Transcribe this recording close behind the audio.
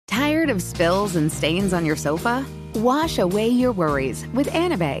of spills and stains on your sofa? Wash away your worries with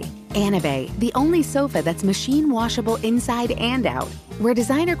Anabay. Anabay, the only sofa that's machine washable inside and out, where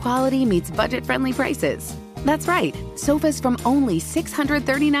designer quality meets budget-friendly prices. That's right, sofas from only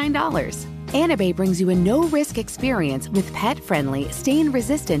 $639. Anabay brings you a no-risk experience with pet-friendly,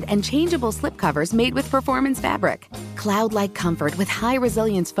 stain-resistant, and changeable slipcovers made with performance fabric, cloud-like comfort with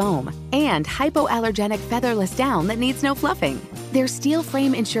high-resilience foam, and hypoallergenic featherless down that needs no fluffing. Their steel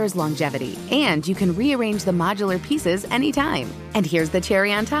frame ensures longevity, and you can rearrange the modular pieces anytime. And here's the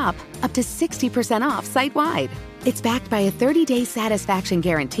cherry on top, up to 60% off site-wide. It's backed by a 30-day satisfaction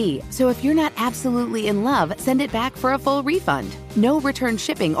guarantee, so if you're not absolutely in love, send it back for a full refund. No return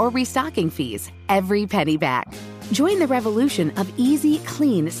shipping or restocking fees. Every penny back. Join the revolution of easy,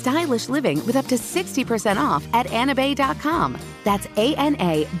 clean, stylish living with up to 60% off at anabay.com. That's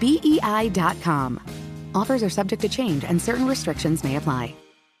ANABEI.com. Offers are subject to change and certain restrictions may apply.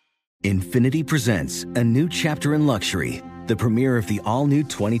 Infiniti presents a new chapter in luxury, the premiere of the all-new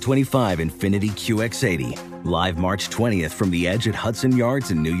 2025 Infiniti QX80, live March 20th from the Edge at Hudson Yards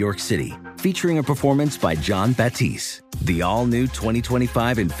in New York City, featuring a performance by John Batiste. The all-new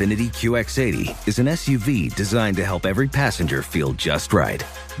 2025 Infiniti QX80 is an SUV designed to help every passenger feel just right.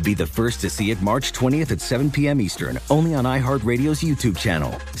 Be the first to see it March 20th at 7 p.m. Eastern, only on iHeartRadio's YouTube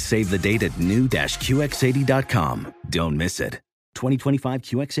channel. Save the date at new-QX80.com. Don't miss it. 2025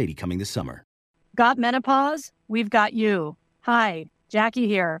 QX80 coming this summer. Got menopause? We've got you. Hi, Jackie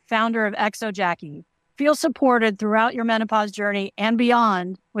here, founder of Exo Jackie. Feel supported throughout your menopause journey and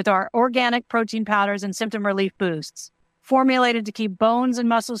beyond with our organic protein powders and symptom relief boosts. Formulated to keep bones and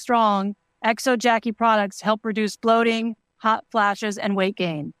muscles strong, Exo Jackie products help reduce bloating, hot flashes, and weight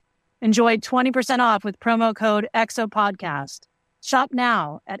gain. Enjoy 20% off with promo code EXOPODCAST. Shop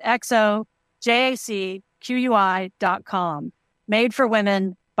now at exojacqui.com. Made for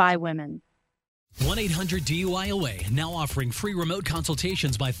women, by women. 1-800-DUI-AWAY, now offering free remote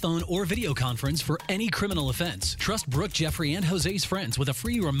consultations by phone or video conference for any criminal offense. Trust Brooke, Jeffrey, and Jose's friends with a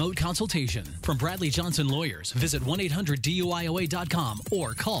free remote consultation. From Bradley Johnson Lawyers, visit 1-800-DUI-AWAY.com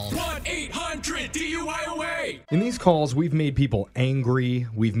or call 1-800-DUI-AWAY. In these calls, we've made people angry.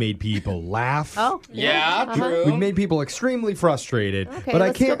 We've made people laugh. Oh, Yeah, true. We've made people extremely frustrated. Okay, but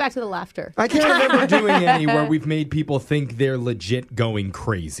let's go back to the laughter. I can't remember doing any where we've made people think they're legit going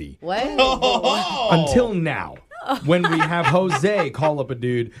crazy. What? Until now, when we have Jose call up a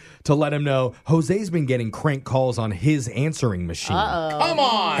dude to let him know Jose's been getting crank calls on his answering machine. Come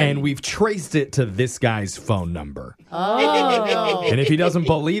on. And we've traced it to this guy's phone number. Oh. And if he doesn't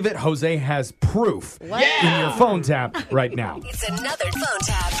believe it, Jose has proof in your phone tap right now. It's another phone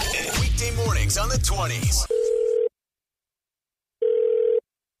tap. Weekday mornings on the 20s.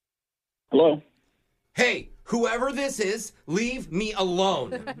 Hello? Hey, whoever this is, leave me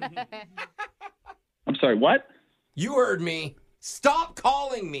alone. I'm sorry, what? You heard me. Stop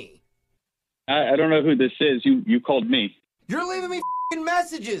calling me. I don't know who this is. You called me. You're leaving me f***ing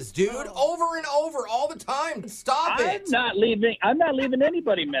messages, dude, over and over all the time. Stop it. I'm not leaving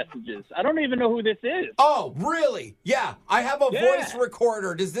anybody messages. I don't even know who this is. Oh, really? Yeah, I have a voice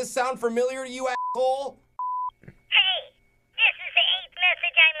recorder. Does this sound familiar to you, asshole? Hey, this is the 8th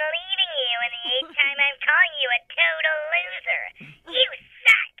message I'm leaving you and the 8th time I'm calling you a total loser. You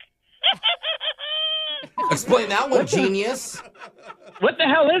suck. Explain that one, genius. What the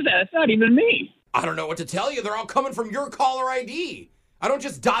hell is that? It's not even me. I don't know what to tell you. They're all coming from your caller ID. I don't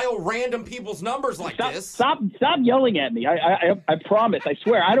just dial random people's numbers like this. Stop yelling at me. I promise. I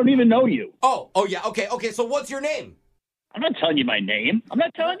swear. I don't even know you. Oh, yeah. Okay. So what's your name? I'm not telling you my name. I'm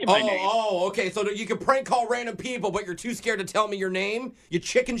not telling you my name. Oh, okay. So you can prank call random people, but you're too scared to tell me your name? You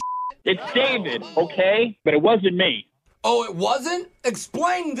chicken shit? It's David, okay? But it wasn't me. Oh, it wasn't?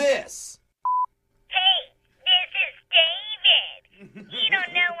 Explain this. Hey, this is David. You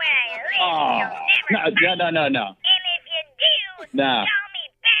don't know where I live. You'll never find No. And if you do, No. call me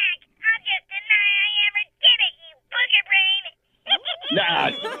back. I'll just deny I ever did it, you booger brain.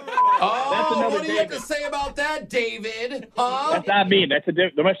 Nah. That's another what do you David. have to say about that, David? Huh? That's not me.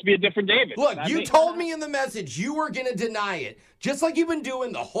 There must be a different David. Look, Not you me. told me in the message you were going to deny it, just like you've been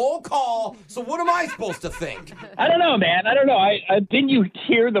doing the whole call. So what am I supposed to think? I don't know, man. I don't know. Didn't you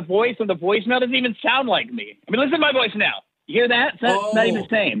hear the voice on the voicemail? It doesn't even sound like me. I mean, listen to my voice now. You hear that? It's not even the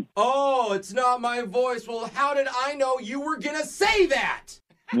same. Oh, it's not my voice. Well, how did I know you were going to say that?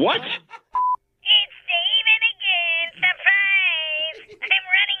 What? It's David again. Surprise. I'm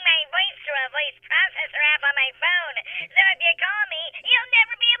running my voice through a voice processor app on my phone. So if you call me, you'll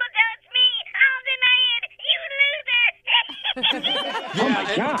never be able to tell it's me. I'll deny it. You loser.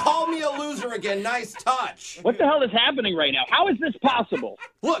 Yeah, and call me a loser together again. Nice touch. What the hell is happening right now? How is this possible?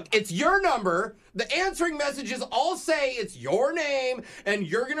 Look, it's your number. The answering messages all say it's your name, and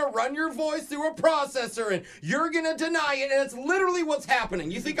you're going to run your voice through a processor, and you're going to deny it, and it's literally what's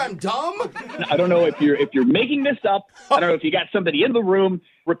happening. You think I'm dumb? I don't know if you're making this up. I don't know if you got somebody in the room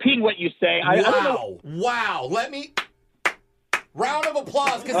repeating what you say. I don't know. Wow. Let me... Round of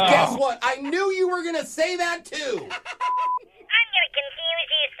applause, because guess what? I knew you were going to say that, too. I'm going to confuse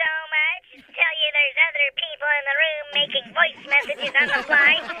you so much. Tell you there's other people in the room making voice messages on the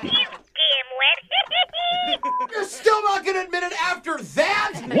fly. You dimwit. You're still not going to admit it after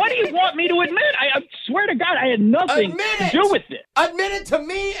that? What do you want me to admit? I swear to God, I had nothing to do with it. Admit it to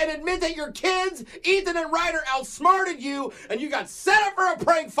me and admit that your kids, Ethan and Ryder, outsmarted you and you got set up for a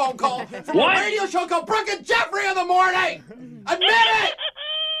prank phone call from a radio show called Brooke and Jeffrey in the morning. Admit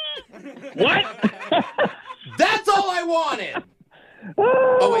it! What? That's all I wanted.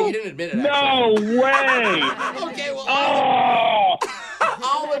 Oh, wait, you didn't admit it, actually. No way. Okay, well,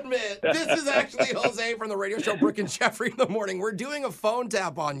 I'll admit, this is actually Jose from the radio show Brooke and Jeffrey in the morning. We're doing a phone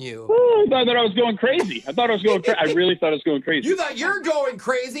tap on you. I thought I was going crazy. I really thought I was going crazy. You thought you're going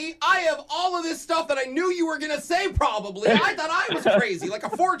crazy? I have all of this stuff that I knew you were going to say probably. I thought I was crazy, like a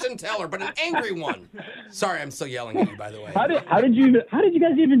fortune teller, but an angry one. Sorry, I'm still yelling at you, by the way. How did you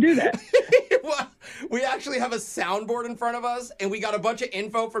guys even do that? Well, we actually have a soundboard in front of us, and we got a bunch of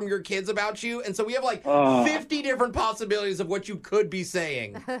info from your kids about you, and so we have like 50 different possibilities of what you could be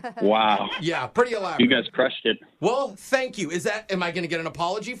saying. Wow. Yeah, pretty elaborate. You guys crushed it. Well, thank you. Am I going to get an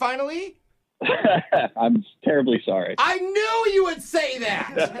apology finally? I'm terribly sorry. I knew you would say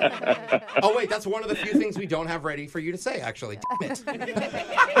that. Oh, wait, that's one of the few things we don't have ready for you to say, actually. Damn it.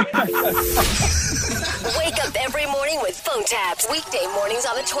 Wake up every morning with phone taps. Weekday mornings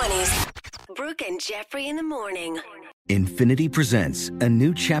on the 20s. Brooke and Jeffrey in the morning. Infiniti presents a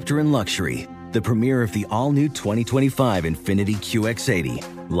new chapter in luxury, the premiere of the all-new 2025 Infiniti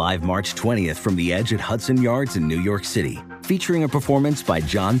QX80, live March 20th from the Edge at Hudson Yards in New York City, featuring a performance by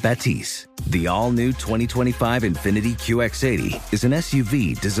John Batiste. The all-new 2025 Infiniti QX80 is an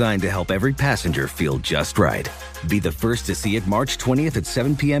SUV designed to help every passenger feel just right. Be the first to see it March 20th at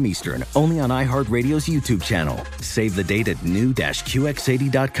 7 p.m. Eastern, only on iHeartRadio's YouTube channel. Save the date at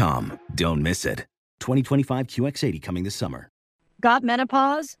new-QX80.com. Don't miss it. 2025 QX80 coming this summer. Got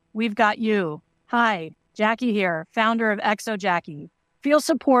menopause? We've got you. Hi, Jackie here, founder of Exo Jackie. Feel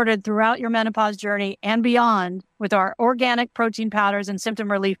supported throughout your menopause journey and beyond with our organic protein powders and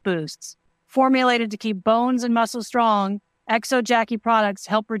symptom relief boosts. Formulated to keep bones and muscles strong, Exo Jackie products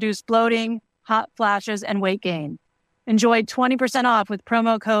help reduce bloating, hot flashes, and weight gain. Enjoy 20% off with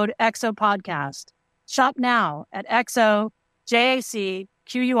promo code EXOPODCAST. Shop now at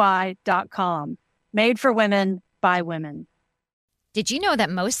exojacqui.com. Made for women, by women. Did you know that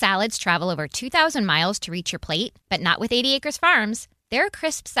most salads travel over 2,000 miles to reach your plate, but not with 80 Acres Farms? Their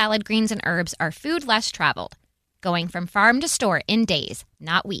crisp salad greens and herbs are food less traveled, going from farm to store in days,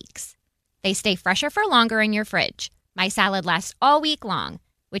 not weeks. They stay fresher for longer in your fridge. My salad lasts all week long,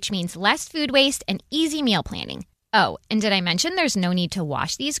 which means less food waste and easy meal planning. Oh, and did I mention there's no need to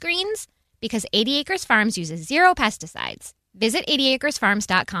wash these greens? Because 80 Acres Farms uses 0 pesticides. Visit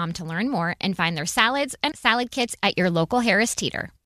 80acresfarms.com to learn more and find their salads and salad kits at your local Harris Teeter.